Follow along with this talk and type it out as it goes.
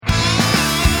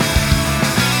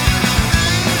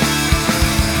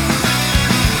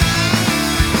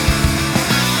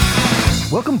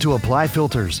Welcome to Apply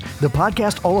Filters, the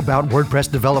podcast all about WordPress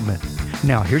development.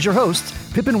 Now, here's your hosts,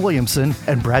 Pippin Williamson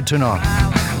and Brad Tunar.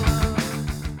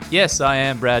 Yes, I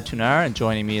am Brad Tunar, and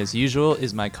joining me as usual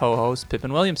is my co-host,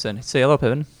 Pippin Williamson. Say hello,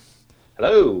 Pippin.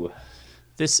 Hello.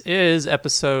 This is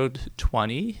episode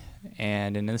 20,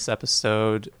 and in this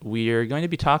episode, we are going to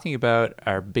be talking about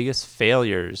our biggest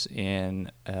failures in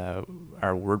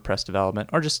our WordPress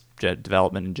development, or just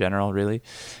development in general, really.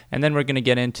 And then we're going to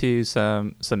get into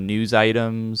some news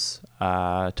items.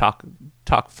 Let's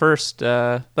talk first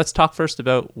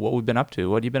about what we've been up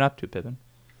to. What have you been up to, Pippin?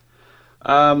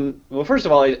 Well, first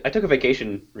of all, I took a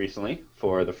vacation recently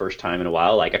for the first time in a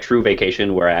while, like a true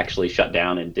vacation where I actually shut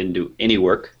down and didn't do any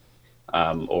work,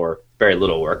 or very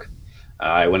little work.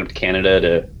 I went up to Canada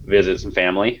to visit some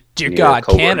family. Dear God,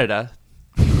 Coburn. Canada.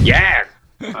 Yeah!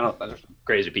 There's some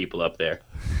crazy people up there.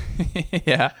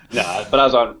 Yeah. No, but I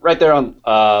was right there on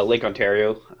Lake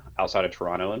Ontario, outside of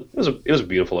Toronto, and it was a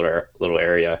beautiful little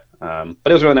area. But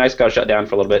it was really nice. Got shut down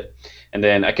for a little bit, and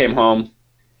then I came home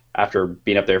after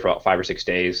being up there for about 5 or 6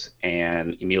 days,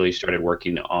 and immediately started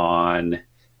working on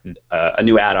a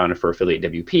new add-on for Affiliate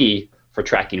WP for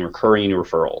tracking recurring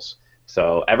referrals.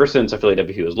 So ever since Affiliate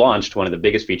WP was launched, one of the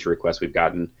biggest feature requests we've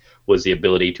gotten was the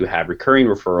ability to have recurring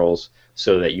referrals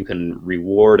so that you can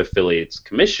reward affiliates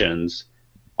commissions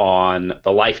on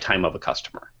the lifetime of a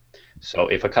customer. So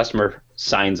if a customer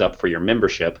signs up for your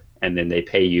membership and then they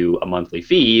pay you a monthly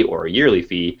fee or a yearly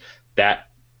fee,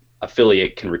 that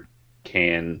affiliate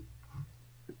can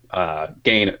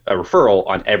gain a referral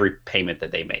on every payment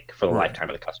that they make for the lifetime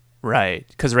of the customer. Right,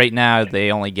 because right now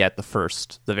they only get the very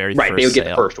first sale. Right, they would get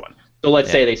the first one. So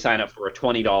let's say they sign up for a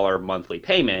 $20 monthly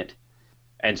payment,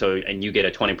 and you get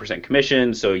a 20%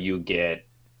 commission, so you get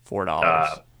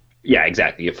 $4. Yeah,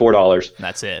 exactly. You get $4.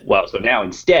 That's it. Well, so now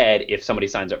instead, if somebody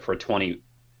signs up for a $20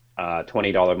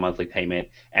 monthly payment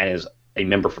and is a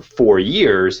member for 4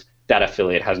 years, that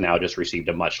affiliate has now just received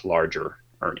a much larger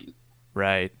earning.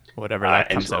 Right. Whatever that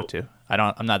comes out to.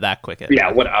 I'm not that quick at it. Yeah.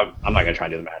 I'm not gonna try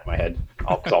and do the math in my head.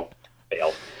 I'll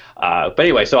fail. But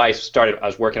anyway, so I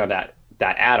was working on that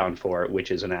add-on for it,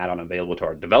 which is an add-on available to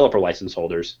our developer license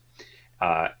holders.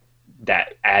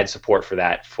 That adds support for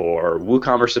that for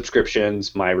WooCommerce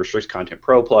subscriptions, my Restrict Content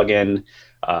Pro plugin,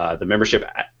 the membership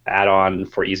add-on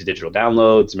for easy digital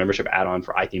downloads, membership add-on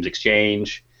for iThemes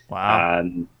Exchange. Wow.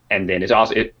 And then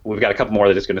we've got a couple more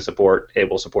that it's going to support. It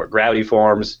will support Gravity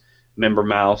Forms, Member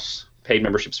Mouse, Paid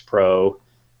Memberships Pro,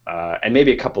 and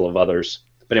maybe a couple of others.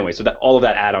 But anyway, so all of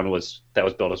that add-on was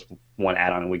built as one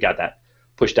add-on, and we got that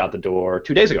pushed out the door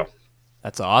 2 days ago.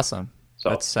 That's awesome. So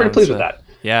pretty pleased with that.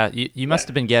 Yeah, you must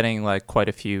have been getting like quite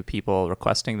a few people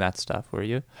requesting that stuff, were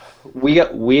you? We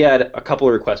had a couple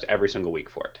of requests every single week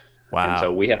for it. Wow. And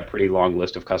so we had a pretty long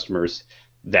list of customers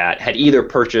that had either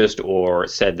purchased or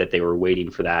said that they were waiting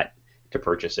for that to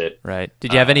purchase it. Right.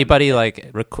 Did you have anybody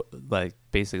like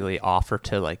basically offer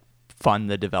to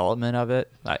fund the development of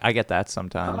it? I get that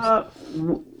sometimes.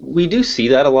 We do see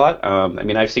that a lot.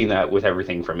 I've seen that with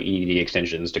everything from EDD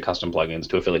extensions to custom plugins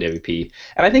to Affiliate WP.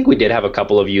 And I think we did have a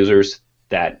couple of users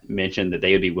that mentioned that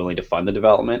they would be willing to fund the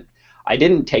development. I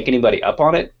didn't take anybody up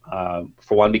on it,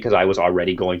 for one, because I was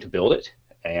already going to build it.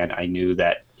 And I knew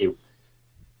that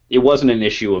it wasn't an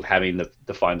issue of having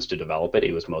the funds to develop it.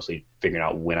 It was mostly figuring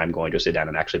out when I'm going to sit down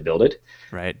and actually build it.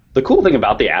 Right. The cool thing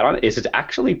about the add-on is it's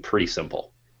actually pretty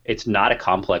simple. It's not a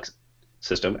complex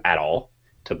system at all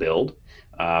to build,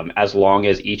 as long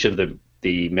as each of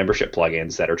the membership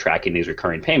plugins that are tracking these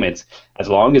recurring payments, as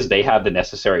long as they have the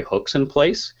necessary hooks in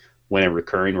place when a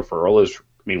recurring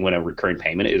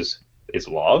payment is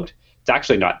logged, it's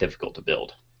actually not difficult to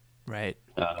build. Right.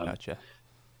 Gotcha.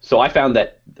 So I found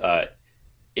that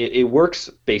it works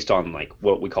based on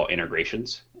what we call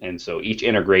integrations, and so each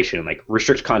integration, like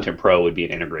Restrict Content Pro would be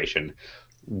an integration,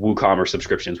 WooCommerce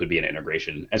subscriptions would be an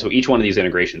integration, and so each one of these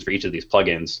integrations for each of these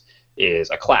plugins is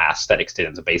a class that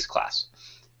extends a base class,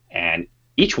 and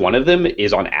each one of them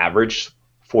is on average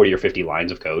 40 or 50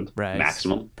 lines of code, right,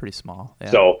 maximum. It's pretty small. Yeah.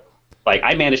 So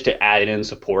I managed to add in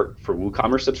support for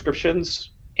WooCommerce subscriptions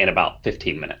in about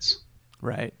 15 minutes.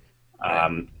 Right.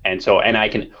 And I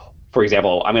can, for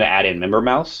example, I'm going to add in Member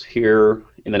Mouse here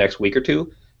in the next week or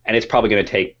two, and it's probably going to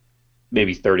take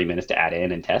maybe 30 minutes to add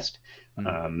in and test.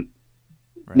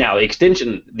 Right. Now,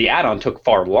 the add-on took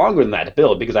far longer than that to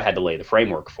build because I had to lay the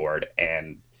framework for it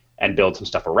and build some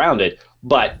stuff around it.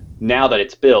 But now that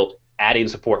it's built, adding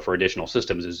support for additional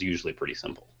systems is usually pretty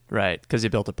simple. Right, because you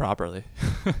built it properly.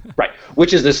 Right,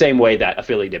 which is the same way that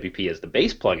Affiliate WP as the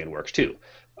base plugin works too.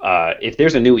 If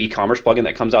there's a new e-commerce plugin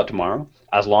that comes out tomorrow,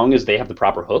 as long as they have the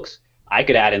proper hooks, I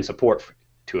could add in support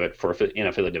to it in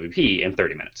Affiliate WP in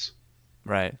 30 minutes.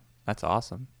 Right. That's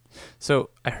awesome. So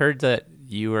I heard that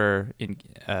you were in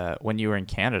when you were in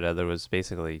Canada, there was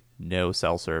basically no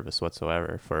cell service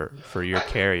whatsoever for your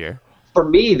carrier. For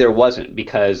me, there wasn't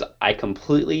because I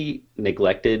completely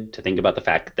neglected to think about the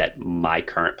fact that my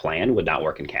current plan would not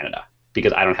work in Canada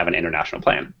because I don't have an international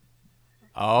plan.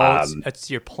 Oh, it's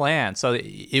your plan. So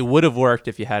it would have worked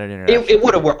if you had an international. It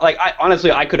would have worked. Like honestly,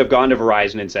 I could have gone to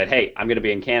Verizon and said, "Hey, I'm going to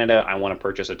be in Canada. I want to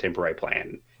purchase a temporary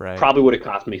plan." Right. Probably would have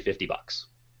cost me $50,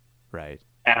 Right.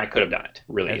 and I could have done it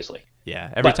really easily.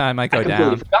 Yeah. Every time I go completely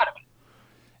down, forgot about it.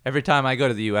 every time I go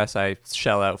to the US, I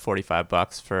shell out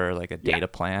 $45 for like a data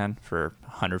plan for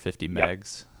 150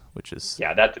 megs, which is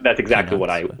that's exactly what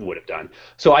I would have done.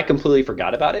 So I completely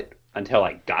forgot about it until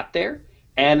I got there,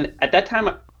 and at that time,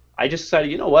 I just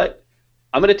decided, you know what,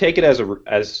 I'm going to take it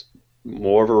as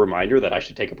more of a reminder that I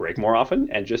should take a break more often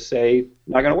and just say,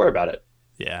 not going to worry about it.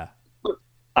 Yeah.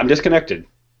 I'm disconnected,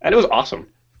 and it was awesome.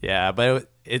 Yeah,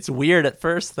 but it's weird at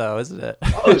first, though, isn't it?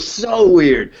 Oh, it's so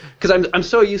weird because I'm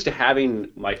so used to having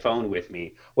my phone with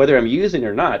me, whether I'm using it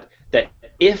or not, that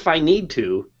if I need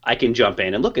to, I can jump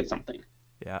in and look at something.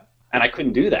 Yeah. And I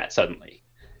couldn't do that suddenly,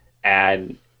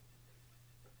 and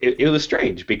it was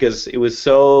strange because it was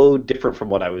so different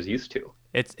from what I was used to.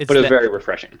 But it was very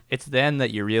refreshing. It's then that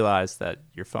you realize that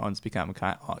your phone's become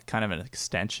kind of an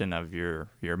extension of your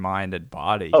mind and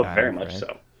body. Oh, very much right?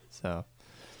 so. So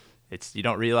you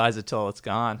don't realize it till it's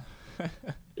gone.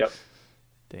 Yep.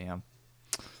 Damn.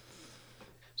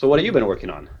 So what have you been working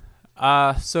on?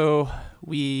 So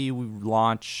we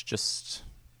launched just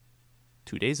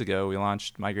 2 days ago. We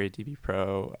launched MigrateDB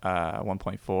Pro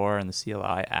 1.4 and the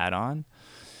CLI add-on.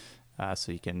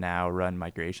 So you can now run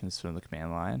migrations from the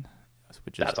command line,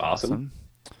 which is awesome.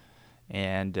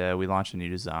 And we launched a new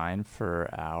design for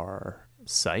our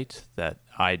site that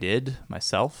I did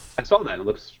myself. I saw that. It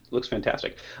looks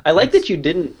fantastic. I like that you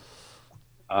didn't.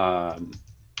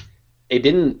 It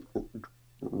didn't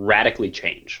radically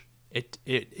change. It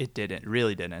didn't,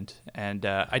 really didn't, and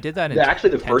I did that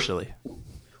Actually, intentionally.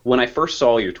 When I first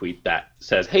saw your tweet that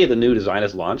says, "Hey, the new design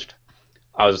is launched,"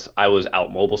 I was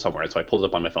out mobile somewhere, so I pulled it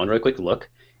up on my phone really quick to look,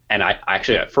 and I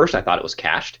actually at first I thought it was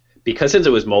cached because since it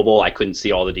was mobile, I couldn't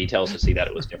see all the details to see that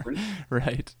it was different.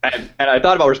 Right. And I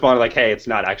thought about responding like, "Hey, it's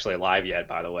not actually live yet,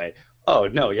 by the way." Oh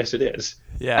no, yes it is.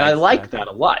 Yeah. And I like that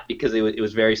a lot because it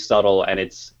was very subtle, and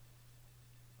it's,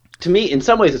 to me, in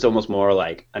some ways, it's almost more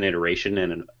like an iteration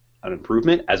and an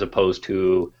improvement as opposed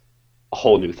to a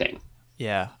whole new thing.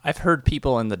 Yeah, I've heard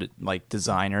people in the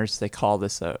designers, they call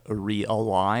this a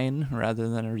realign rather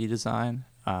than a redesign,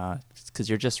 because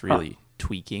you're just really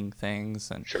tweaking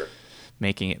things and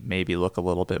making it maybe look a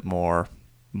little bit more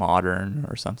modern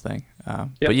or something.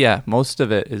 But yeah, most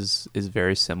of it is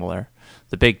very similar.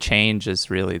 The big change is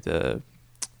really the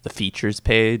features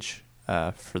page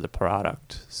for the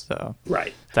product. So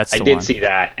right, that's I did see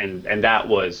that, and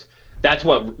that's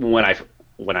what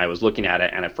when I was looking at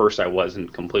it, and at first I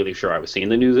wasn't completely sure I was seeing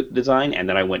the new design, and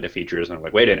then I went to features and I'm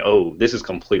like, wait a minute, oh, this is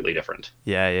completely different.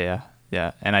 Yeah.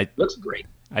 And looks great.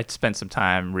 I spent some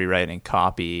time rewriting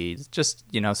copy, just,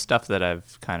 stuff that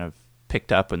I've kind of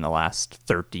picked up in the last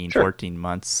 14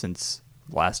 months since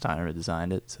last time I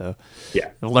designed it. So yeah,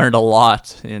 I've learned a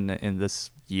lot in this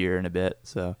year and a bit.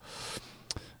 So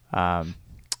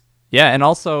and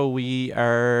also we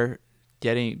are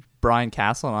Brian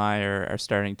Castle and I are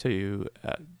starting to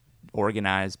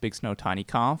organize Big Snow Tiny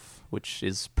Conf, which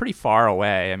is pretty far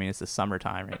away. I mean, it's the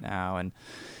summertime right now, and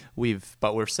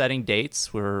we're setting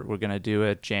dates. We're going to do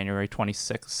it January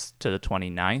 26th to the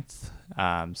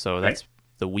 29th. So that's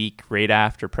the week right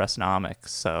after Pressnomics.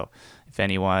 So if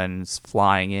anyone's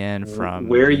flying in from...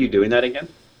 Where are you doing that again?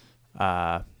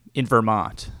 In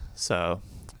Vermont. So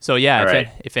yeah,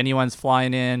 if anyone's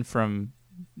flying in from,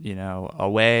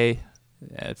 away...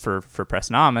 For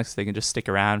Pressnomics, they can just stick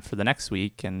around for the next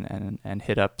week and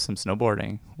hit up some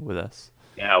snowboarding with us.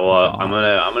 Yeah, well, I'm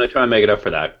gonna try and make it up for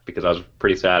that because I was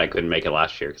pretty sad I couldn't make it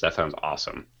last year because that sounds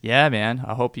awesome. Yeah, man.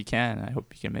 I hope you can. I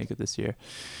hope you can make it this year.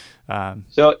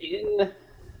 So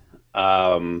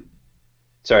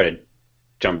sorry to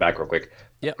jump back real quick.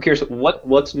 Yeah. I'm curious,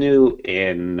 what's new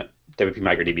in WP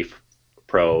MicroDB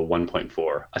Pro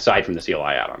 1.4 aside from the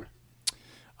CLI add-on?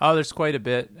 Oh, there's quite a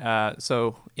bit.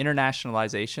 So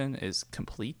internationalization is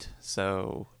complete.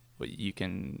 So you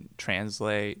can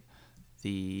translate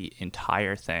the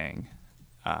entire thing.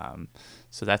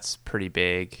 So that's pretty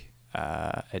big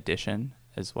addition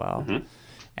as well. Mm-hmm.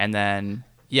 And then,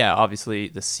 obviously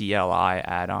the CLI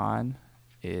add-on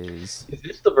is... Is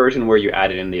this the version where you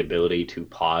added in the ability to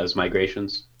pause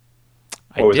migrations?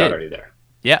 Or was that already there?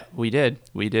 Yeah, we did.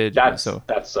 That's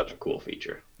such a cool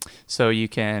feature. So you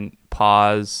can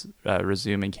pause,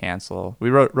 resume, and cancel.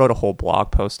 We wrote a whole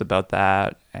blog post about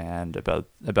that and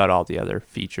about all the other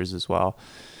features as well.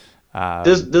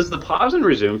 Does the pause and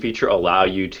resume feature allow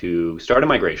you to start a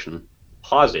migration,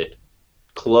 pause it,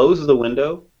 close the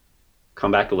window,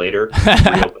 come back later,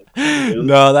 reopen, resume,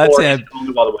 No, that's or is it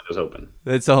only while the window's open?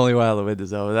 That's only while the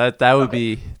window's open. That would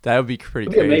be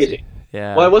pretty crazy. Amazing.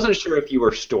 Yeah. Well, I wasn't sure if you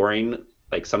were storing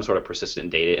like some sort of persistent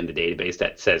data in the database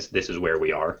that says this is where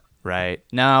we are. Right.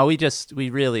 No, it's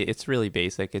really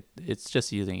basic. It's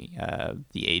just using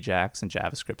the Ajax and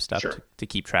JavaScript stuff to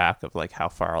keep track of like how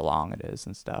far along it is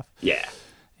and stuff. Yeah.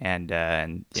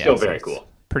 And still very cool.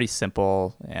 Pretty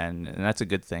simple, and that's a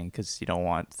good thing because you don't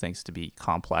want things to be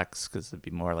complex because it'd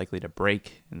be more likely to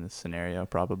break in this scenario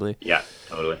probably. Yeah,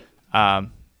 totally.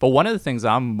 But one of the things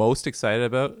I'm most excited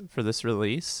about for this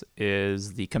release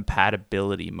is the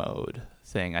compatibility mode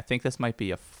thing. I think this might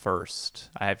be a first.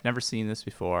 I've never seen this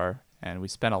before, and we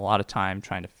spent a lot of time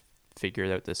trying to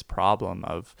figure out this problem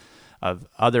of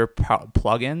other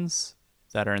plugins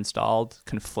that are installed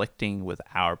conflicting with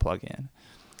our plugin.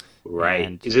 Right.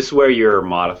 And is this where you're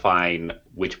modifying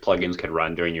which plugins can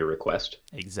run during your request?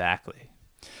 Exactly.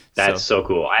 That's so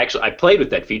cool. I played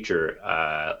with that feature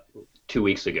 2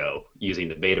 weeks ago using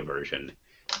the beta version,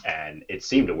 and it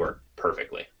seemed to work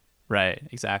perfectly. Right,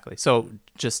 exactly. So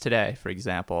just today, for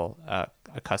example,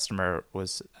 a customer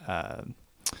was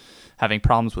having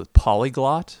problems with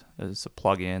Polyglot. It's a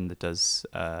plugin that does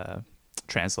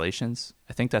translations.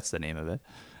 I think that's the name of it.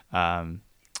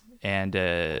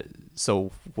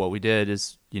 So what we did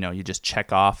is, you just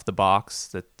check off the box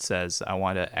that says, I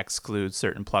want to exclude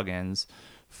certain plugins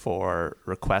for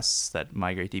requests that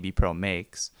MigrateDB Pro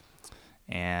makes.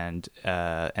 And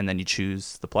then you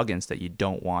choose the plugins that you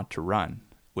don't want to run,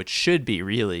 which should be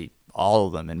really all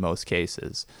of them in most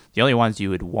cases. The only ones you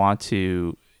would want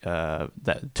to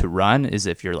run is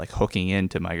if you're like hooking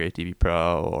into MigrateDB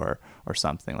Pro or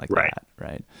something like that,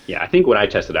 right? Yeah, I think when I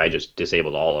tested, I just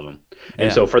disabled all of them.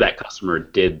 And so for that customer,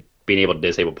 did being able to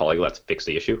disable polyglots fix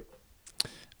the issue?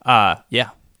 Yeah,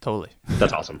 totally.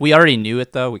 That's awesome. We already knew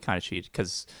it though. We kind of cheated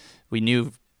because we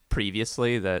knew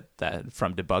previously that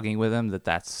from debugging with them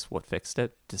that's what fixed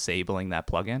it, disabling that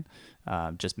plugin,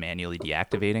 just manually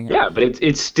deactivating it. Yeah, but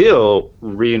it still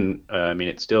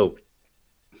it still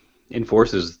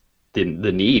enforces the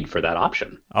need for that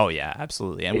option. Oh yeah,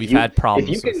 absolutely. And we've had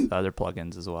problems with other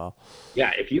plugins as well.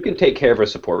 Yeah, if you can take care of a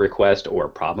support request or a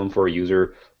problem for a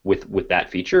user with that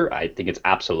feature, I think it's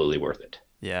absolutely worth it.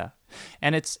 Yeah.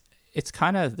 And it's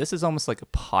kind of, this is almost like a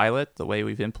pilot the way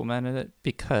we've implemented it,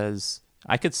 because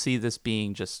I could see this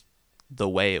being just the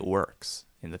way it works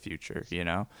in the future,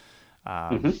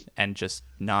 and just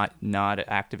not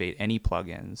activate any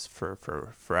plugins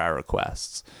for our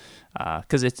requests,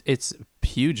 because it's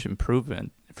huge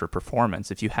improvement for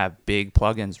performance if you have big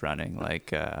plugins running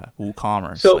like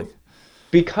WooCommerce. So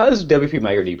because WP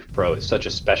MigrateDB Pro is such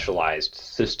a specialized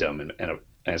system and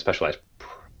a specialized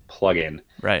plugin,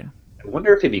 right? I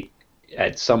wonder if it'd be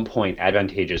at some point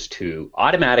advantageous to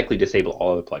automatically disable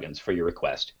all of the plugins for your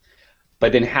request,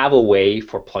 but then have a way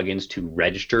for plugins to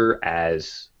register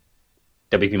as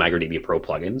WP MigrateDB Pro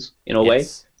plugins in a way.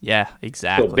 Yeah,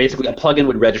 exactly. So basically a plugin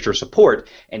would register support,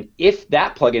 and if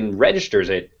that plugin registers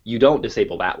it, you don't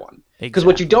disable that one. Because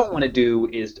what you don't want to do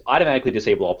is automatically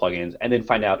disable all plugins and then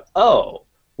find out, oh,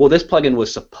 well, this plugin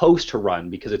was supposed to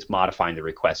run because it's modifying the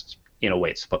requests in a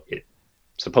way it's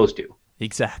supposed to.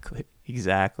 Exactly.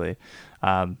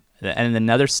 And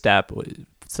another step,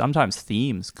 sometimes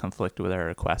themes conflict with our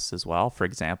requests as well. For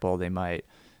example, they might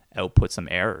output some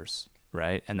errors,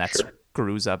 right? And that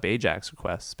screws up Ajax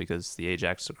requests because the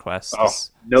Ajax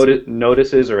requests...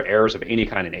 notices or errors of any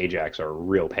kind in Ajax are a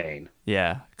real pain.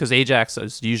 Yeah, because Ajax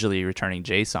is usually returning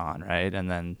JSON, right? And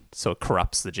then so it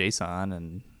corrupts the JSON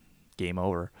and game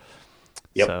over.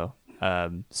 Yep.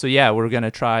 So yeah, we're going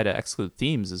to try to exclude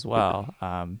themes as well.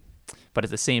 But at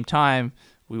the same time,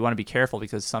 we want to be careful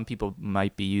because some people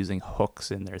might be using hooks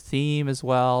in their theme as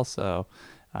well. So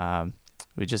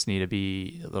we just need to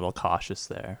be a little cautious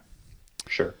there.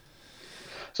 Sure.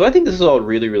 So I think this is all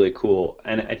really, really cool.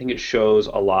 And I think it shows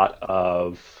a lot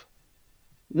of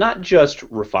not just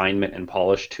refinement and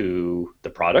polish to the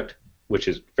product, which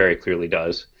it very clearly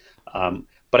does,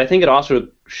 but I think it also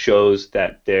shows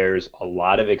that there's a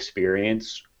lot of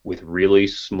experience with really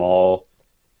small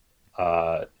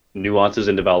nuances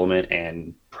in development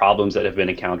and problems that have been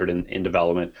encountered in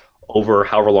development over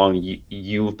however long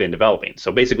you've been developing.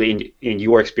 So basically, in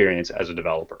your experience as a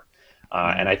developer,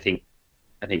 and I think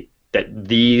that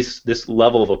this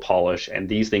level of a polish and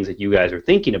these things that you guys are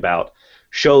thinking about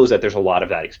shows that there's a lot of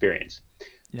that experience.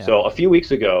 Yeah. So a few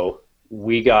weeks ago,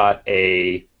 we got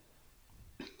a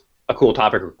a cool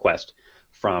topic request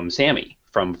from Sammy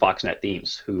from Foxnet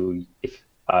Themes, who,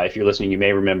 if you're listening, you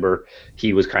may remember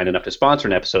he was kind enough to sponsor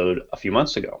an episode a few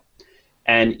months ago.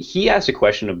 And he asked a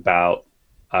question about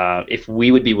if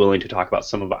we would be willing to talk about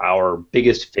some of our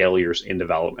biggest failures in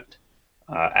development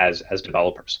as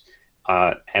developers.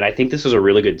 And I think this is a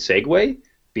really good segue,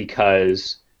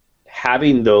 because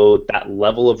having that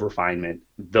level of refinement,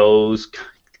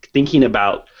 thinking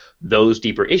about those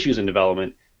deeper issues in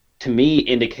development, to me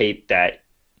indicate that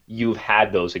you've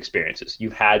had those experiences.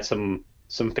 You've had some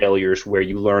failures where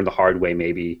you learned the hard way,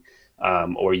 maybe,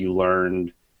 or you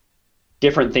learned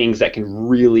different things that can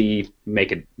really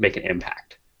make an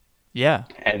impact. Yeah.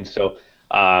 And so,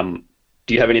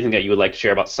 do you have anything that you would like to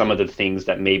share about some of the things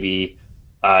that maybe,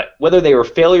 whether they were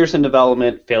failures in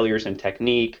development, failures in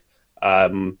technique,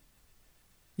 over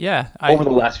the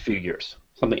last few years?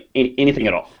 Anything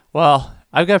at all? Well,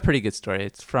 I've got a pretty good story.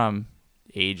 It's from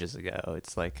ages ago.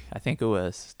 It's like, I think it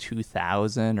was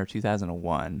 2000 or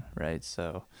 2001, right?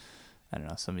 So I don't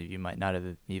know, some of you might not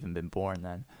have even been born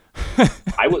then.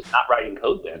 I was not writing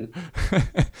code then.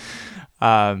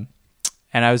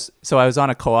 And I was on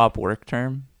a co-op work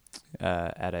term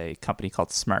at a company called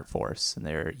SmartForce, and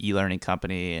they're an e-learning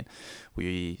company, and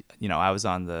I was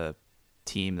on the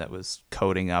team that was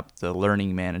coding up the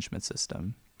learning management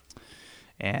system.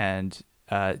 And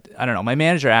I don't know, my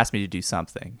manager asked me to do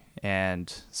something,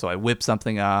 and so I whipped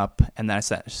something up, and then I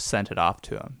sent it off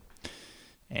to him.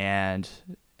 And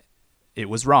it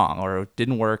was wrong, or it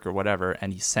didn't work, or whatever,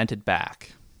 and he sent it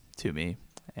back to me.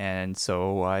 And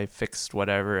so I fixed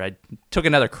whatever. I took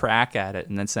another crack at it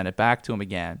and then sent it back to him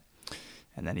again.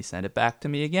 And then he sent it back to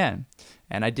me again.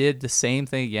 And I did the same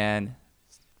thing again.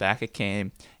 Back it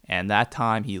came. And that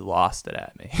time he lost it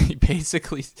at me. He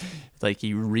basically,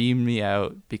 he reamed me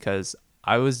out because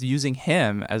I was using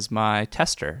him as my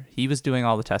tester. He was doing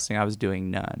all the testing. I was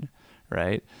doing none,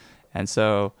 right? And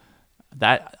so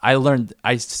that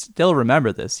I still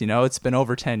remember this. It's been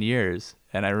over 10 years.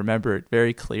 And I remember it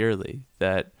very clearly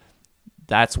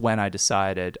that's when I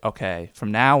decided, okay,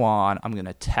 from now on, I'm going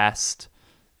to test,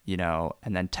 and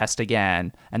then test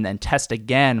again, and then test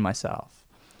again myself,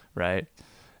 right?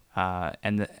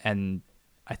 And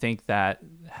I think that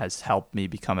has helped me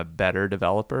become a better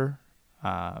developer,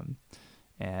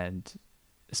 and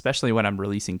especially when I'm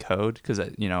releasing code, because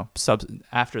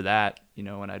after that,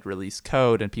 when I'd release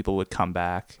code and people would come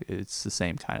back, it's the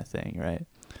same kind of thing, right?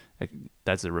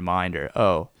 That's a reminder.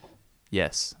 Oh,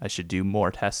 yes, I should do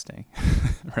more testing,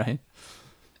 right?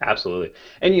 Absolutely.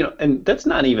 And that's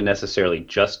not even necessarily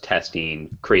just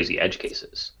testing crazy edge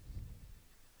cases.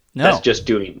 No. That's just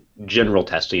doing general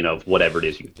testing of whatever it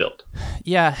is you've built.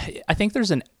 Yeah, I think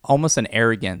there's almost an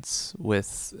arrogance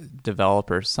with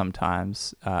developers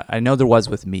sometimes. I know there was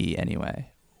with me anyway,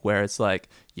 where it's like,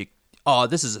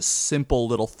 this is a simple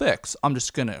little fix. I'm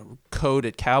just going to code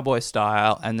it cowboy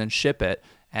style and then ship it.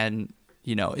 And,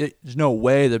 there's no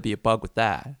way there'd be a bug with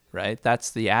that, right?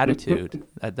 That's the attitude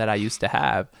that I used to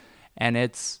have. And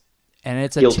it's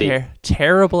a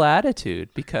terrible attitude,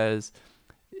 because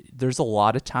there's a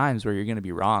lot of times where you're going to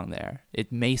be wrong there.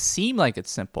 It may seem like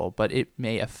it's simple, but it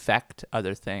may affect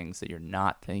other things that you're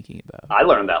not thinking about. I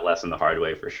learned that lesson the hard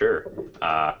way for sure.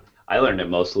 I learned it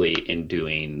mostly in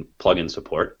doing plugin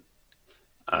support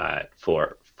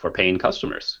for paying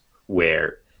customers,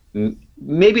 where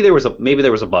maybe there was a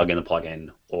bug in the plugin,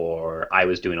 or I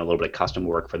was doing a little bit of custom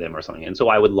work for them or something, and so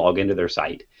I would log into their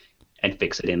site and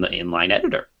fix it in the inline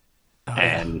editor,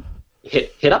 and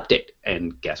hit update,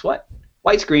 and guess what?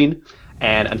 White screen.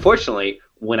 And unfortunately,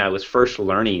 when I was first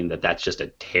learning that that's just a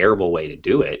terrible way to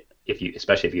do it,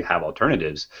 especially if you have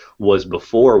alternatives, was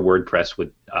before WordPress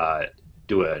would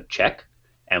do a check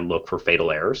and look for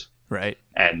fatal errors. Right.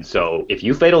 And so if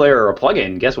you fatal error a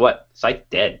plugin, guess what? Site's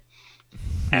dead.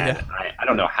 And yeah. I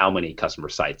don't know how many customer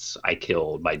sites I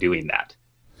killed by doing that.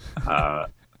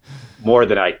 More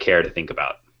than I care to think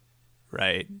about.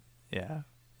 Right. Yeah.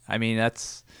 I mean,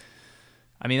 that's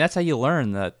how you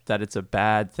learn that it's a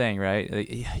bad thing, right?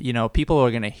 People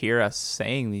are going to hear us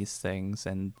saying these things,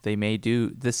 and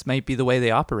this might be the way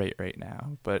they operate right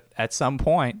now. But at some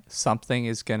point, something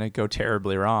is going to go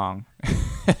terribly wrong.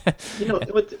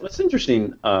 What's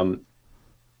interesting,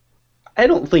 I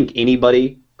don't think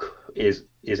anybody is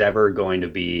ever going to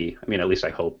be, at least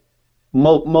I hope,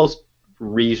 most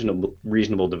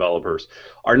reasonable developers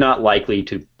are not likely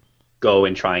to go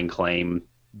and try and claim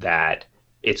that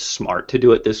it's smart to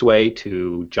do it this way,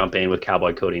 to jump in with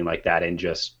cowboy coding like that and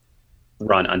just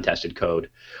run untested code.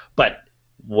 But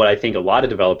what I think a lot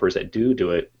of developers that do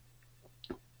it,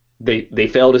 they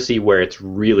fail to see where it's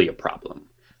really a problem.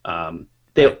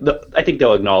 Right. I think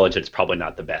they'll acknowledge it's probably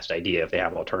not the best idea if they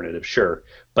have alternatives, sure,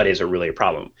 but is it really a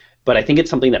problem? But I think it's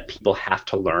something that people have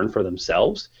to learn for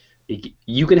themselves.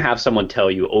 You can have someone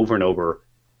tell you over and over,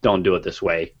 don't do it this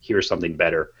way, here's something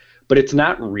better. But it's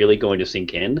not really going to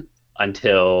sink in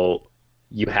until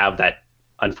you have that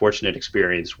unfortunate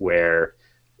experience where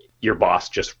your boss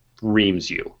just reams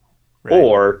you. Right.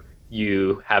 Or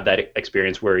you have that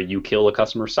experience where you kill a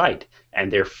customer site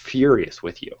and they're furious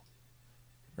with you.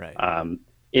 Right.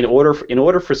 In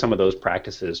order for some of those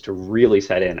practices to really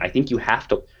set in, I think you have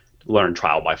to learn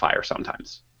trial by fire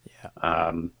sometimes.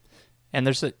 Yeah. And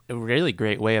there's a really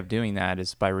great way of doing that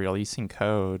is by releasing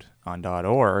code on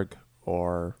 .org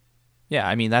or, yeah,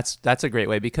 I mean, that's a great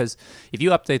way, because if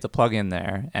you update the plugin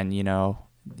there and,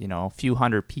 a few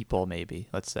hundred people maybe,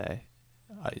 let's say,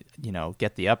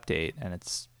 get the update and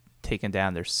it's taken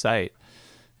down their site,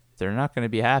 they're not going to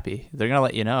be happy. They're going to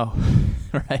let you know,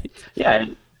 right? Yeah,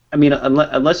 and I mean,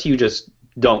 unless you just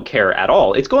don't care at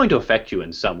all, it's going to affect you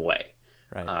in some way.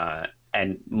 Right.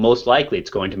 And most likely it's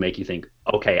going to make you think,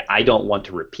 okay, I don't want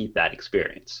to repeat that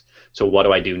experience. So what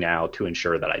do I do now to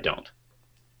ensure that I don't?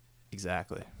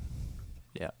 Exactly.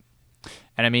 Yeah.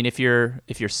 And I mean, if you're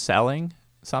selling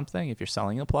something, if you're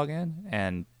selling a plugin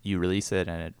and you release it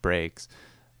and it breaks,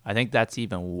 I think that's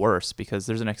even worse, because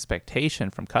there's an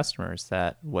expectation from customers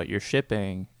that what you're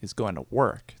shipping is going to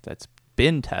work, that's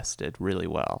been tested really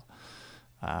well.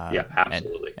 Yeah,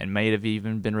 absolutely. And may have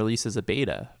even been released as a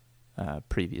beta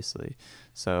previously.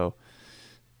 So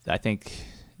I think,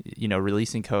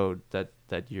 releasing code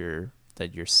that you're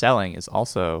selling is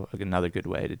also another good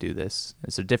way to do this.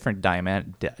 It's a different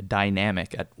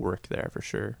dynamic at work there for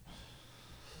sure.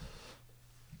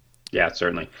 Yeah,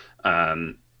 certainly.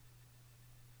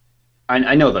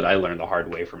 I know that I learned the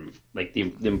hard way from like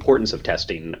the importance of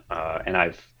testing,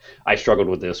 and I struggled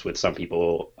with this with some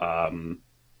people.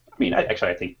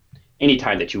 I think any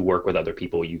time that you work with other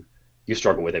people, you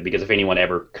struggle with it, because if anyone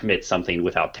ever commits something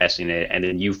without testing it and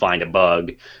then you find a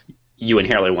bug, you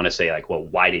inherently want to say like, well,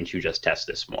 why didn't you just test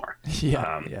this more?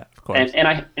 Yeah, of course. And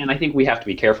I think we have to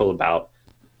be careful about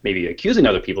maybe accusing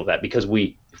other people of that, because if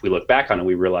we look back on it,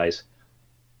 we realize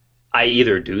I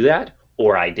either do that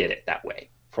or I did it that way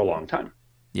for a long time.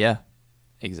 Yeah,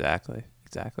 exactly.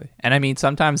 And I mean,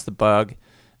 sometimes the bug,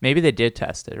 maybe they did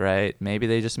test it, right? Maybe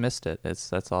they just missed it.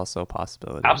 That's also a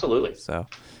possibility. Absolutely. So,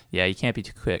 yeah, you can't be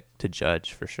too quick to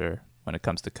judge for sure when it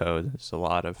comes to code. There's a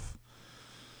lot of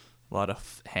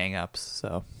hang-ups.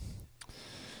 So,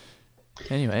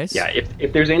 anyways. Yeah,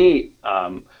 if there's any,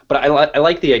 but I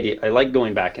like the idea. I like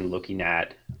going back and looking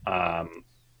at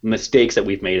mistakes that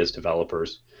we've made as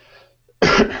developers,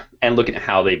 and looking at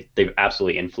how they've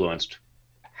absolutely influenced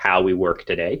how we work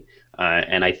today.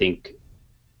 And I think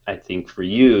for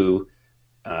you,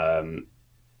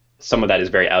 some of that is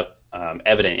very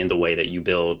evident in the way that you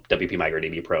build WP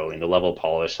MicroDB Pro, in the level of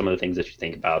polish, some of the things that you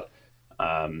think about.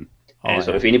 So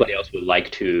if anybody else would like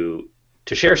to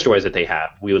share stories that they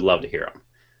have, we would love to hear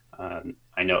them.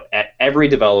 I know every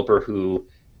developer who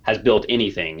has built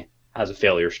anything has a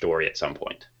failure story at some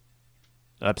point.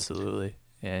 Absolutely.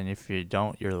 And if you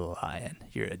don't, you're lying.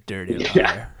 You're a dirty liar.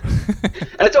 Yeah.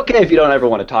 And it's okay if you don't ever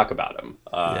want to talk about them.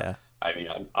 Yeah. I mean,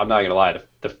 I'm not going to lie.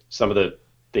 Some of the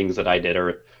things that I did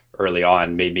early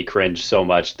on made me cringe so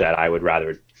much that I would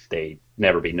rather they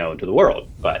never be known to the world.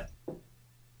 But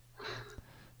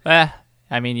I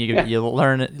mean, you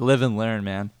learn, live and learn,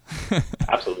 man.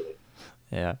 Absolutely.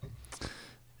 Yeah.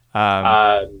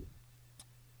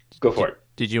 Go for it.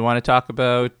 Did you want to talk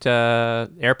about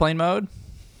airplane mode?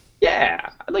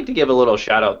 Yeah, I'd like to give a little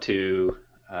shout out to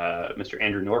Mr.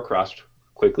 Andrew Norcross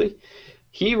quickly.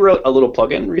 He wrote a little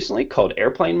plugin recently called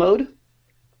Airplane Mode.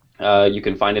 You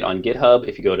can find it on GitHub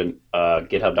if you go to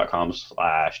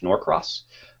github.com/Norcross.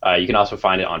 You can also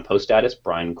find it on Post Status.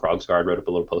 Brian Krogsgaard wrote up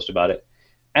a little post about it.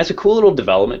 And it's a cool little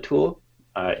development tool.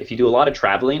 If you do a lot of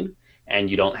traveling and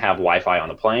you don't have Wi-Fi on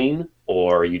the plane,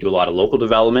 or you do a lot of local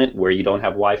development where you don't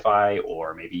have Wi-Fi,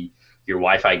 or maybe your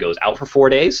Wi-Fi goes out for 4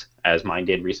 days, as mine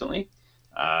did recently.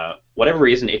 Whatever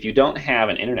reason, if you don't have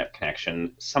an internet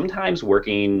connection, sometimes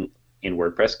working in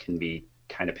WordPress can be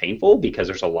kind of painful, because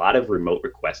there's a lot of remote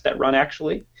requests that run,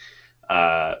 actually.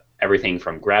 Everything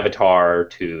from Gravatar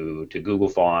to Google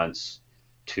Fonts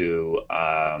to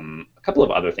a couple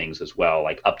of other things as well,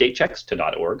 like update checks to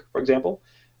 .org, for example.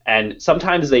 And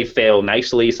sometimes they fail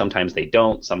nicely, sometimes they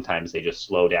don't, sometimes they just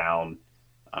slow down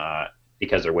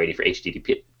because they're waiting for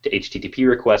HTTP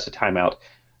requests to time out.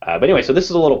 But anyway, so this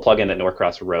is a little plugin that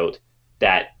Norcross wrote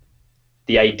that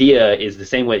the idea is the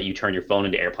same way that you turn your phone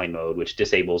into airplane mode, which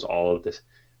disables all of this,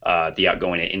 the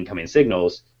outgoing and incoming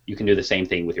signals. You can do the same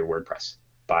thing with your WordPress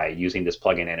by using this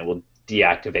plugin, and it will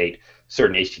deactivate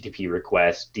certain HTTP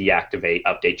requests, deactivate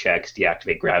update checks,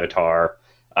 deactivate Gravatar,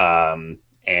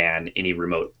 and any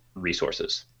remote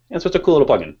resources. And so it's a cool little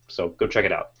plugin. So go check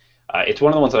it out. It's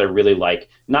one of the ones that I really like,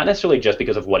 not necessarily just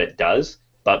because of what it does,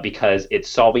 but because it's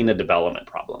solving the development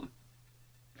problem,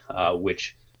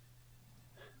 which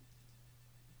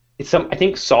I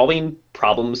think solving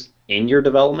problems in your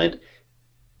development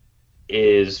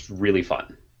is really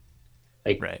fun.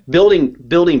 Like Right.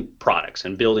 building products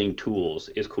and building tools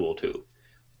is cool too.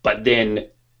 But then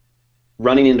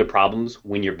running into problems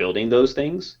when you're building those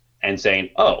things and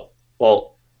saying, oh,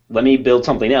 well, let me build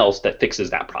something else that fixes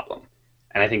that problem.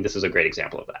 And I think this is a great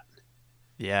example of that.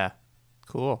 Yeah.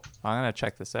 Cool. I'm going to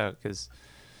check this out because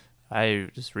I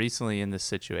just recently in this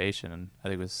situation, I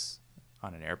think it was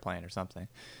on an airplane or something.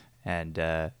 And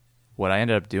what I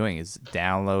ended up doing is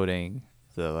downloading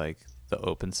the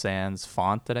Open Sans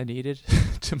font that I needed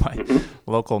to my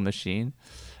local machine,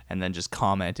 and then just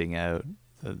commenting out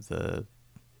the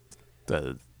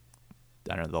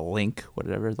I don't know, the link,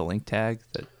 whatever, the link tag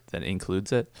that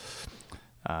includes it.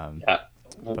 Yeah.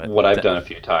 What I've done a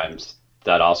few times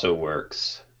that also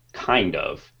works, kind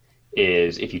of,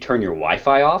 is if you turn your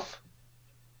Wi-Fi off,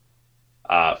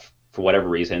 for whatever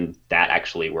reason, that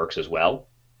actually works as well.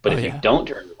 But if you don't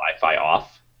turn the Wi-Fi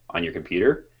off on your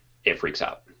computer, it freaks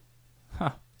out.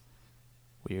 Huh.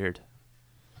 Weird.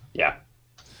 Yeah.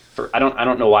 I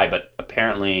don't know why, but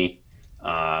apparently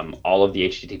all of the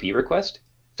HTTP requests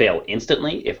fail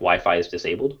instantly if Wi-Fi is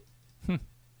disabled.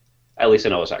 At least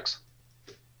in OS X.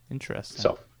 Interesting.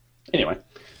 So, anyway,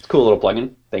 it's a cool little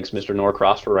plugin. Thanks, Mr.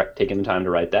 Norcross, for taking the time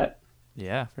to write that.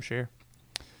 Yeah, for sure.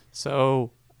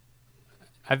 So,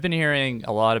 I've been hearing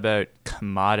a lot about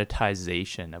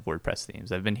commoditization of WordPress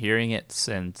themes. I've been hearing it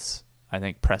since, I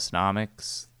think,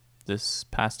 Pressnomics this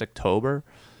past October,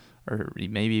 or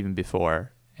maybe even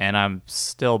before, and I'm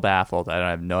still baffled. I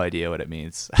have no idea what it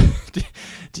means.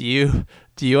 Do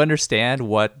you understand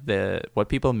what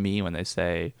people mean when they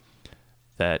say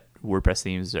that WordPress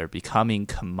themes are becoming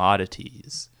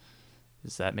commodities?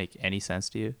 Does that make any sense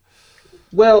to you?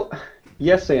 Well,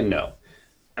 yes and no.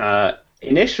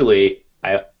 Initially,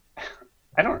 I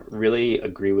don't really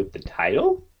agree with the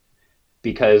title,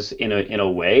 because in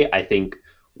a way, I think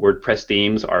WordPress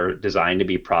themes are designed to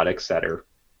be products that are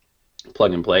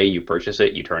plug and play. You purchase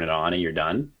it, you turn it on, and you're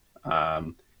done.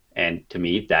 And to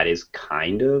me, that is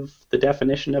kind of the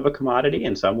definition of a commodity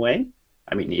in some way.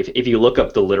 I mean, if you look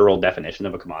up the literal definition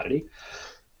of a commodity,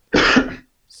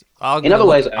 I'm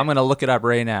going to look it up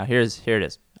right now. Here it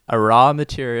is. A raw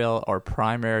material or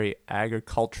primary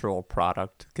agricultural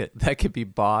product that can be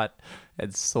bought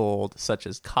and sold, such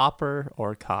as copper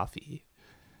or coffee.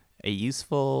 A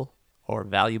useful or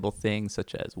valuable thing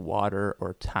such as water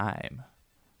or time.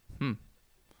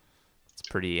 It's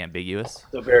pretty ambiguous.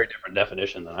 It's a very different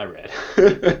definition than I read.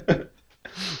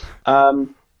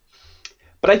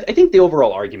 But I think the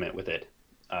overall argument with it,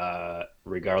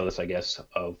 regardless, I guess,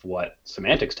 of what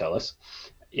semantics tell us,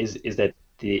 is that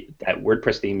that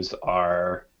WordPress themes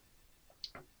are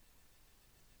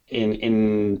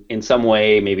in some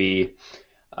way maybe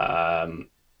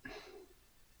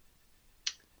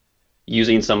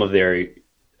using some of their...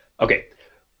 Okay,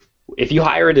 if you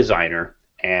hire a designer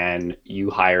and you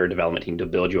hire a development team to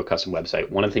build you a custom website,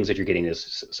 one of the things that you're getting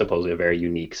is supposedly a very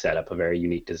unique setup, a very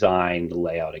unique design,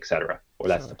 layout, etc. Or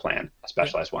that's the plan, a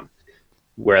specialized one.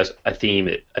 Whereas a theme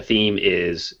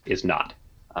is not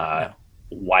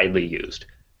widely used.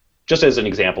 Just as an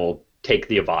example, take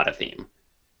the Avada theme.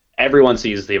 Everyone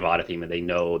sees the Avada theme and they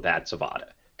know that's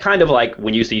Avada. Kind of like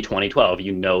when you see 2012,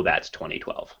 you know that's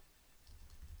 2012.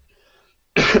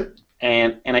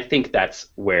 And I think that's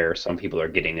where some people are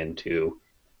getting into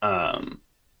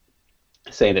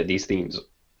saying that these themes,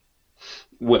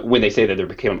 when they say that they're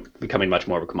becoming much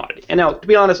more of a commodity. And now, to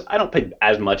be honest, I don't pay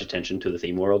as much attention to the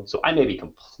theme world, so I may be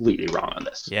completely wrong on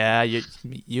this. Yeah,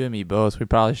 you and me both. We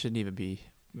probably shouldn't even be...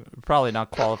 We're probably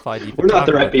not qualified to even We're not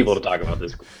the right about people this. to talk about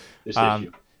this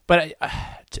issue. But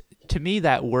to me,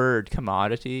 that word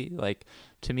commodity, like,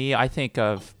 to me,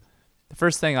 the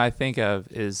first thing I think of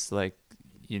is, like,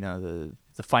 you know,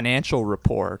 the financial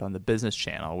report on the Business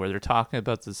Channel where they're talking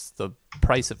about the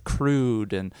price of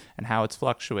crude and how it's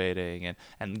fluctuating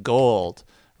and gold,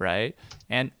 right?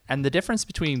 And the difference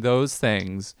between those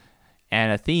things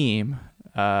and a theme,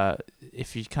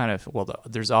 if you kind of,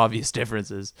 there's obvious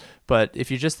differences, but if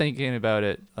you're just thinking about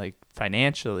it like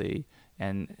financially,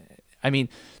 and I mean,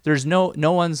 there's no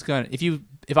one's gonna,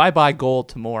 if I buy gold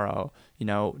tomorrow, you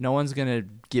know, no one's gonna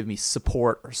give me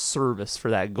support or service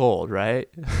for that gold, right?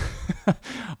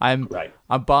 I'm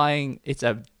buying, it's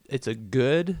a it's a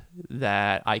good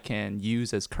that I can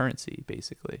use as currency,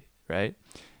 basically, right?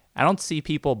 I don't see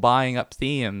people buying up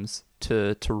themes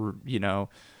to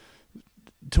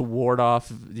ward off,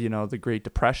 the Great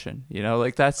Depression.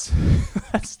 Like that's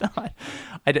that's not.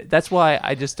 That's why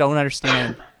I just don't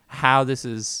understand how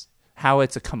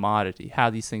it's a commodity, how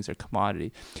these things are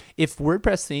commodity. If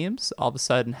WordPress themes all of a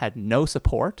sudden had no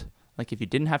support, like if you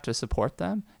didn't have to support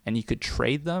them and you could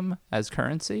trade them as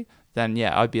currency, then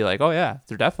yeah, I'd be like, oh yeah,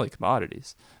 they're definitely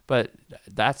commodities. But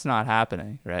that's not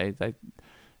happening, right? Like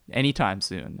anytime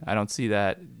soon. I don't see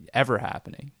that ever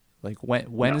happening. Like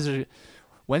when is there?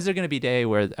 When's there going to be a day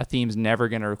where a theme's never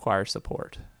going to require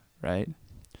support, right?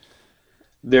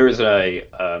 There was an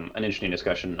interesting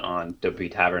discussion on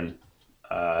WP Tavern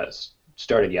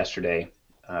started yesterday.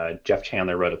 Jeff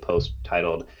Chandler wrote a post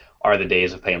titled, "Are the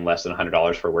days of paying less than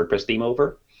 $100 for a WordPress theme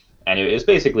over?" And it was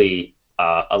basically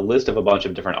a list of a bunch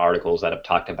of different articles that have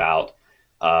talked about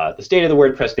the state of the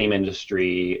WordPress theme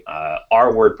industry,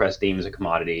 are WordPress themes a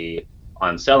commodity,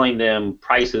 on selling them,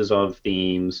 prices of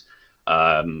themes,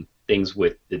 things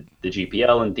with the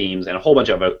GPL and themes, and a whole bunch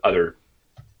of other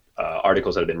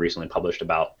articles that have been recently published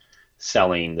about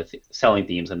selling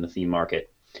themes in the theme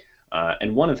market.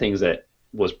 And one of the things that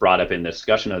was brought up in the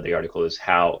discussion of the article is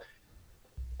how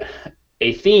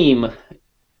a theme,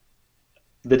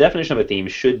 the definition of a theme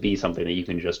should be something that you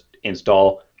can just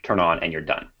install, turn on, and you're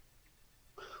done.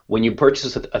 When you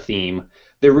purchase a theme,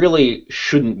 there really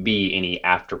shouldn't be any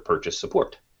after-purchase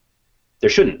support. There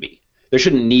shouldn't be. There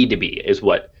shouldn't need to be, is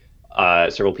what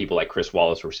several people like Chris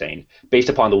Wallace were saying, based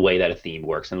upon the way that a theme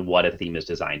works and what a theme is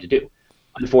designed to do.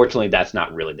 Unfortunately, that's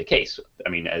not really the case. I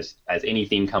mean, as any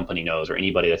theme company knows, or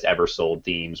anybody that's ever sold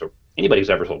themes, or anybody who's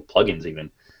ever sold plugins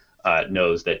even,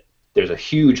 knows that there's a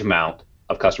huge amount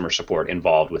of customer support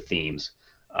involved with themes.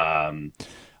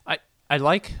 I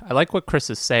like what Chris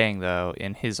is saying though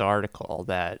in his article,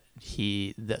 that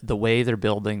the way they're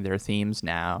building their themes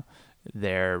now,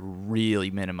 they're really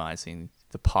minimizing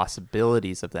the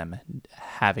possibilities of them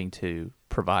having to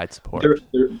provide support.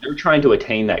 They're trying to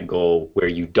attain that goal where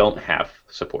you don't have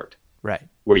support, right?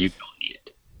 Where you don't need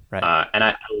it, right? And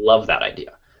I love that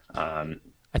idea.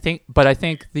 I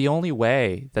think the only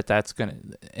way that's gonna,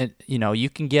 you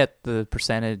can get the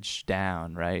percentage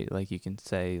down, right? Like you can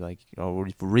say like, oh,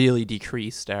 we've really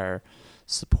decreased our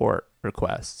support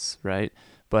requests, right?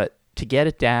 But to get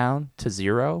it down to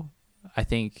zero, I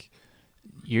think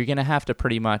you're gonna have to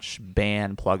pretty much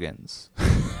ban plugins,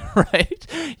 right?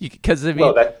 Because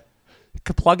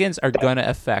plugins are gonna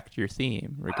affect your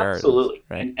theme regardless. Absolutely,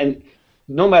 right? And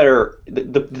no matter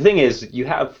the thing is, you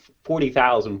have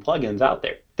 40,000 plugins out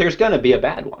there. There's going to be a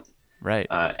bad one. Right.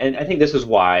 And I think this is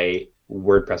why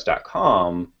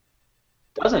WordPress.com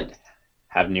doesn't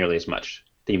have nearly as much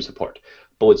theme support.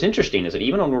 But what's interesting is that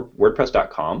even on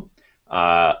WordPress.com,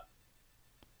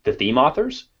 the theme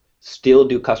authors still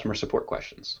do customer support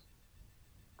questions.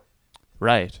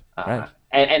 Right. Right.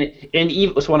 And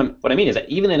even, so what I mean is that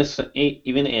even in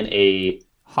a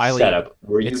setup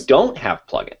where you don't have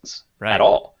plugins at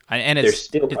all, and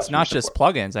it's not just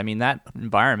plugins. I mean, that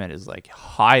environment is like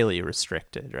highly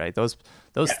restricted, right? Those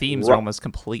themes are almost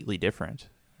completely different,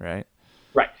 right?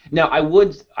 Right. Now, I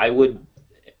would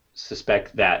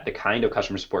suspect that the kind of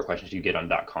customer support questions you get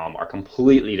on .com are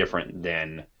completely different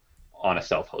than on a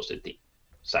self-hosted theme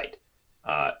site,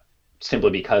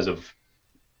 simply because of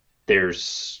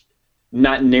there's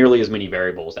not nearly as many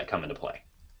variables that come into play.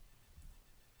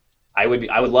 I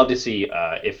would love to see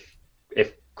if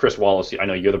Chris Wallace, I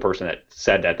know you're the person that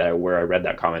said that where I read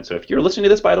that comment. So if you're listening to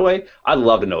this, by the way, I'd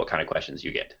love to know what kind of questions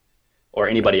you get, or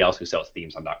anybody else who sells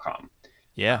themes on .com.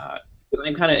 Yeah,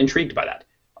 I'm kind of intrigued by that.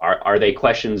 Are they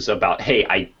questions about, hey,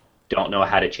 I don't know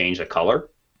how to change the color?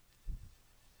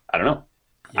 I don't know.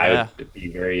 Yeah. I would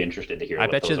be very interested to hear. I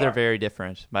bet you they're very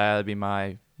different. That'd be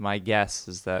my guess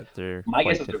is that they're. My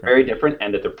guess is they're very different,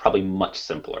 and that they're probably much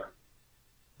simpler.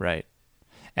 Right,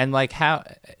 and like how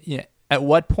at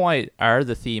what point are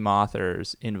the theme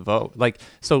authors invoked? Like,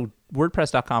 so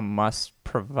WordPress.com must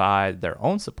provide their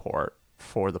own support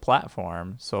for the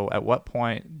platform. So at what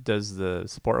point does the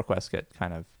support request get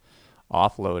kind of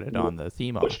offloaded on the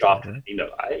theme author? Pushed off to the theme.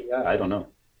 I don't know.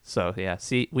 So yeah,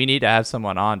 see, we need to have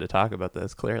someone on to talk about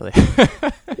this clearly.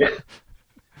 Yeah.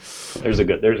 There's a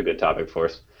good topic for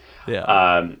us.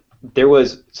 Yeah. There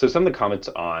was some of the comments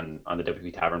on the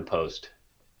WP Tavern post.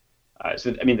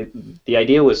 So I mean, the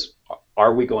idea was,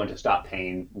 are we going to stop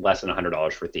paying less than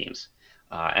 $100 for themes?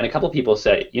 And a couple of people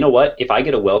said, you know what? If I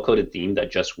get a well-coded theme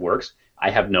that just works, I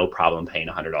have no problem paying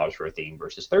 $100 for a theme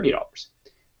versus $30.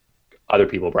 Other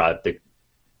people brought up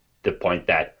the point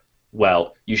that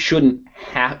well, you shouldn't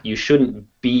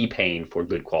be paying for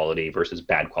good quality versus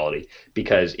bad quality,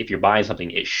 because if you're buying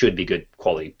something, it should be good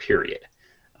quality, period.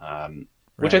 Which I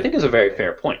Right. think is a very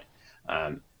fair point.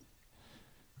 Um,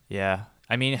 Yeah.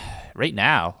 I mean, right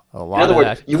now, a in lot other of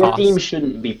words, that your theme costs.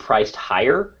 shouldn't be priced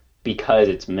higher because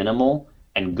it's minimal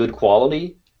and good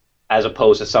quality, as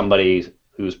opposed to somebody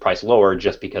who's priced lower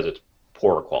just because it's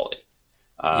poorer quality.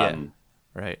 Yeah. Um,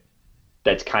 Right.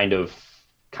 that's kind of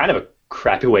a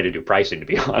crappy way to do pricing, to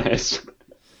be honest.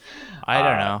 I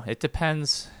don't know. It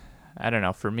depends. I don't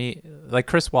know. For me, like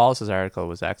Chris Wallace's article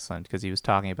was excellent because he was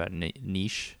talking about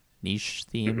niche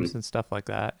themes Mhm. and stuff like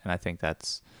that, and I think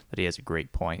that he has a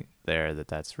great point there.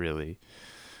 That's really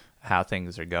how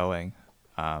things are going.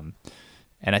 Um,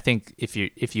 and I think if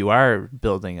you are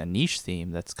building a niche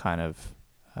theme that's kind of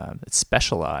it's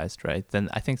specialized, right? Then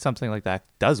I think something like that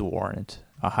does warrant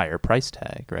a higher price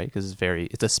tag, right? Because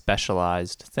it's a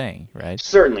specialized thing, right?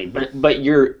 Certainly, but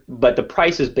the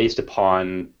price is based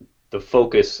upon the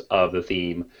focus of the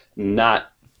theme,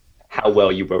 not how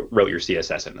well you wrote your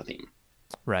CSS in the theme.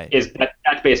 Right.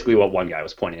 That's basically what one guy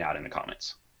was pointing out in the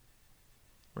comments.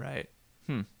 Right.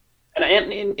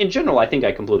 And in general, I think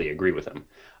I completely agree with him.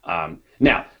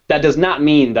 Now, that does not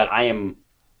mean that I am.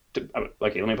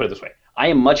 Okay, let me put it this way: I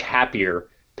am much happier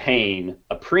paying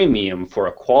a premium for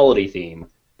a quality theme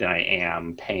than I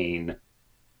am paying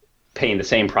the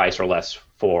same price or less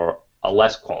for a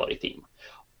less quality theme.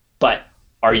 But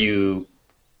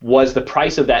was the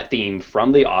price of that theme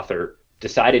from the author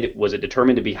was it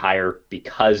determined to be higher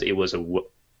because it was a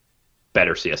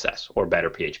better CSS or better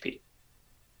PHP?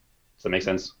 Does that make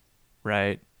sense?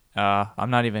 Right. I'm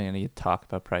not even going to talk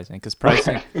about pricing because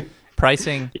pricing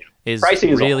is Pricing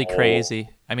is really all crazy.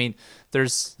 I mean,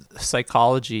 there's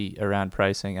psychology around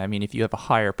pricing. I mean, if you have a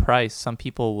higher price, some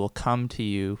people will come to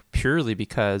you purely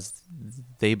because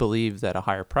they believe that a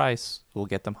higher price will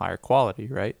get them higher quality,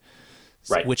 right?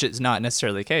 right. Which is not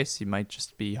necessarily the case. You might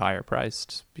just be higher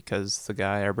priced because the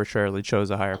guy arbitrarily chose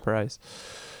a higher price.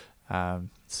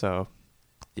 So,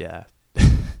 yeah,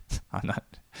 I'm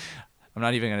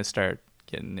not even going to start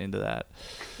getting into that.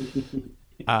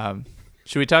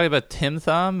 Should we talk about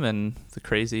TimThumb and the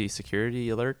crazy security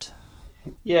alert?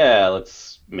 Yeah,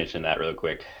 let's mention that real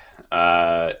quick.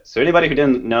 So anybody who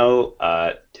didn't know,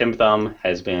 TimThumb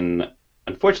has been,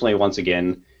 unfortunately, once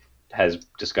again, has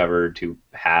discovered to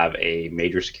have a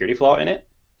major security flaw in it.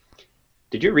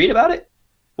 Did you read about it?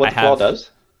 What I the flaw have.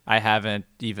 does? I haven't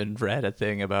even read a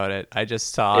thing about it. I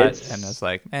just saw it and I was It's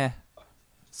like,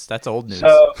 that's old news.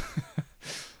 so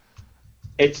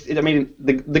I mean,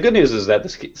 the good news is that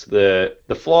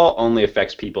the flaw only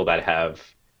affects people that have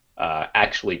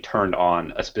actually turned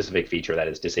on a specific feature that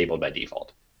is disabled by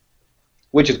default,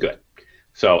 which is good.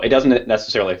 So it doesn't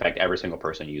necessarily affect every single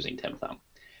person using TimThumb.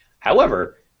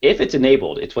 However, if it's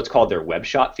enabled, it's what's called their web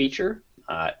shot feature.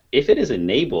 If it is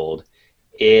enabled,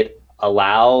 it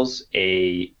allows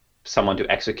someone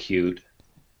to execute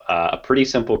a pretty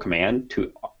simple command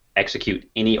to execute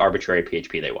any arbitrary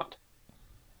PHP they want.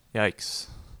 Yikes.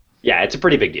 Yeah, it's a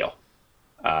pretty big deal.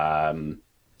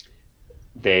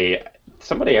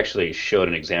 Somebody actually showed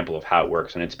an example of how it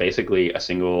works, and it's basically a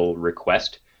single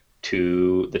request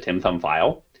to the TimThumb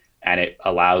file, and it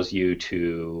allows you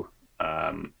to,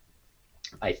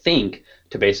 I think,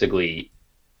 to basically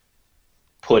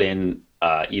put in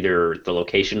either the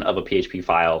location of a PHP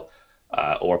file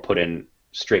or put in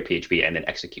straight PHP and then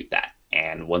execute that.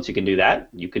 And once you can do that,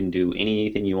 you can do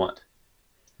anything you want.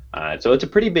 So it's a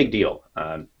pretty big deal.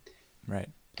 Right.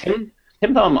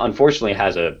 TimThumb unfortunately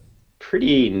has a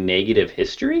pretty negative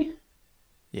history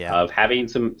Yeah. of having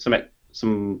some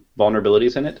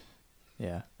vulnerabilities in it,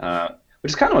 Yeah.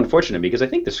 which is kind of unfortunate because I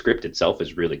think the script itself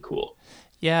is really cool.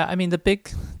 Yeah, I mean I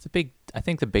think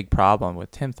the big problem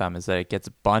with TimThumb is that it gets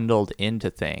bundled into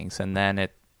things and then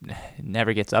it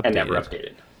never gets updated. And never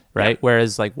updated. Right? Yeah.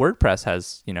 Whereas like WordPress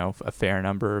has, a fair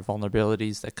number of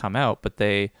vulnerabilities that come out, but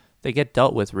they get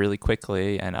dealt with really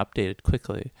quickly and updated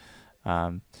quickly.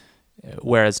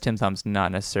 Whereas TimThumb's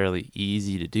not necessarily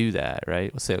easy to do that,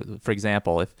 right? So, for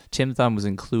example, if TimThumb was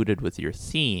included with your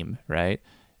theme, right?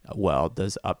 Well,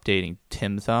 does updating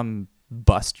TimThumb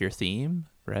bust your theme,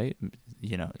 right?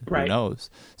 Right. Who knows?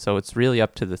 So it's really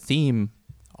up to the theme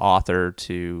author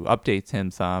to update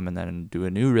TimThumb and then do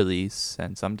a new release,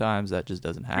 and sometimes that just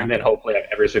doesn't happen. And then hopefully have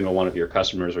every single one of your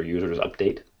customers or users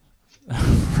update.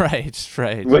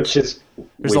 Right. Which is,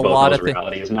 There's we a both lot know of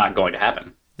reality is not going to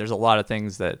happen. There's a lot of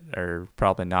things that are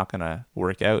probably not going to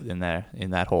work out in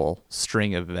that whole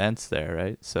string of events there,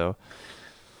 right? So,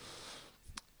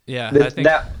 yeah, I think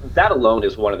That alone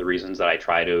is one of the reasons that I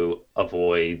try to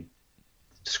avoid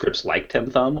scripts like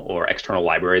TimThumb or external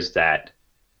libraries that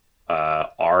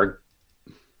are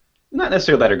not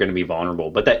necessarily that are going to be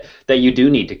vulnerable, but that you do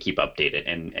need to keep updated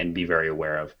and be very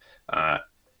aware of. I'm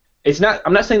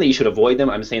not saying that you should avoid them.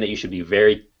 I'm saying that you should be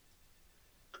very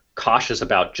cautious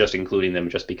about just including them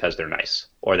just because they're nice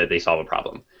or that they solve a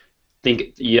problem.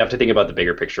 You have to think about the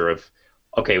bigger picture of,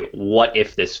 okay, what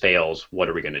if this fails? What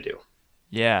are we going to do?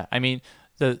 Yeah, I mean,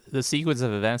 the sequence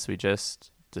of events we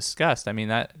just discussed. I mean,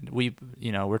 that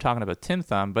we're talking about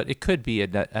TimThumb, but it could be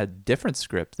a different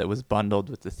script that was bundled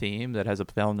with the theme that has a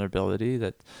vulnerability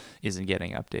that isn't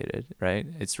getting updated, right?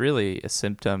 It's really a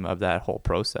symptom of that whole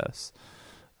process.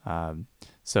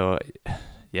 So,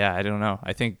 yeah, I don't know.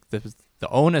 I think the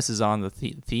onus is on the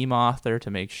theme author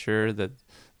to make sure that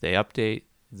they update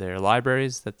their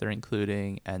libraries that they're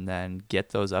including and then get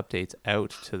those updates out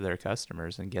to their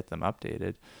customers and get them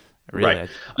updated. Really, right.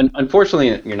 Unfortunately,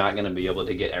 you're not going to be able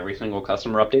to get every single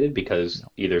customer updated because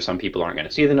either some people aren't going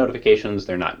to see the notifications,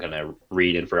 they're not going to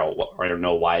read and figure out or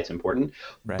know why it's important.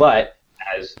 Right. But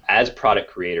as product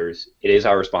creators, it is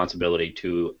our responsibility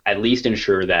to at least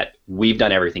ensure that we've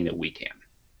done everything that we can.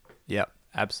 Yep,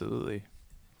 absolutely.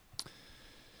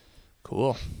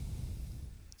 Cool.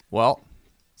 Well,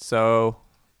 so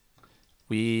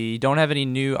we don't have any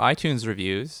new iTunes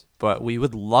reviews, but we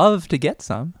would love to get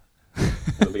some.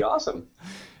 That would be awesome.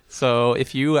 So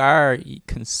if you are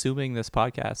consuming this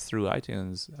podcast through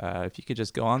iTunes, if you could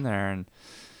just go on there and,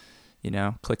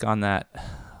 click on that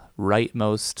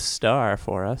rightmost star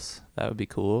for us, that would be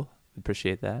cool.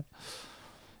 Appreciate that.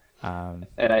 And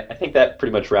I think that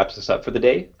pretty much wraps us up for the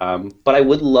day. But I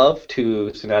would love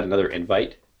to send out another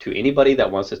invite to anybody that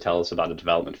wants to tell us about a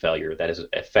development failure that has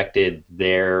affected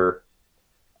their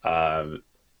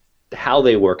how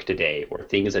they work today or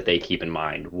things that they keep in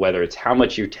mind, whether it's how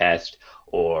much you test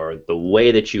or the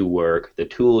way that you work, the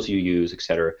tools you use,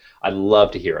 etc. I'd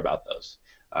love to hear about those.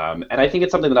 And I think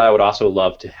it's something that I would also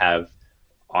love to have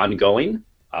ongoing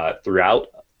throughout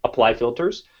Apply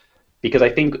Filters, because I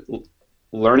think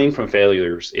learning from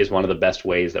failures is one of the best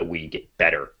ways that we get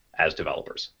better as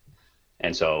developers.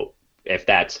 And so if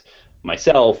that's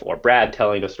myself or Brad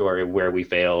telling a story where we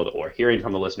failed or hearing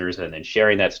from the listeners and then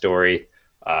sharing that story,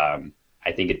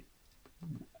 I think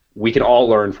we can all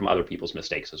learn from other people's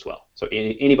mistakes as well. So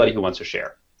anybody who wants to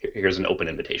share, here's an open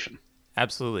invitation.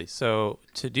 Absolutely. So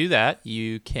to do that,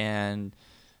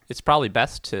 it's probably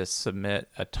best to submit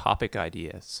a topic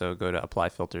idea. So go to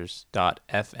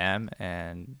applyfilters.fm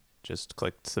and just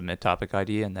click submit topic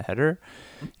idea in the header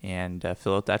and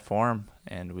fill out that form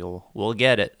and we'll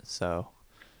get it. So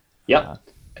yeah.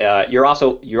 You're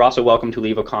also welcome to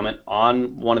leave a comment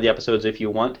on one of the episodes if you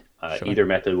want. Sure. Either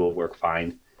method will work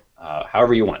fine.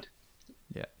 However you want.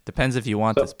 Yeah. Depends if you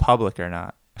want this public or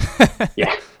not.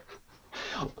 Yeah.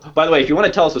 By the way, if you want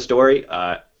to tell us a story,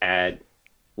 and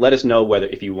let us know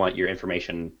if you want your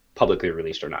information publicly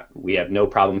released or not. We have no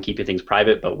problem keeping things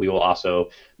private, but we will also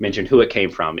mention who it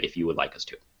came from if you would like us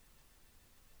to.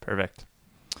 Perfect.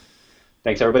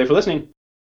 Thanks everybody for listening.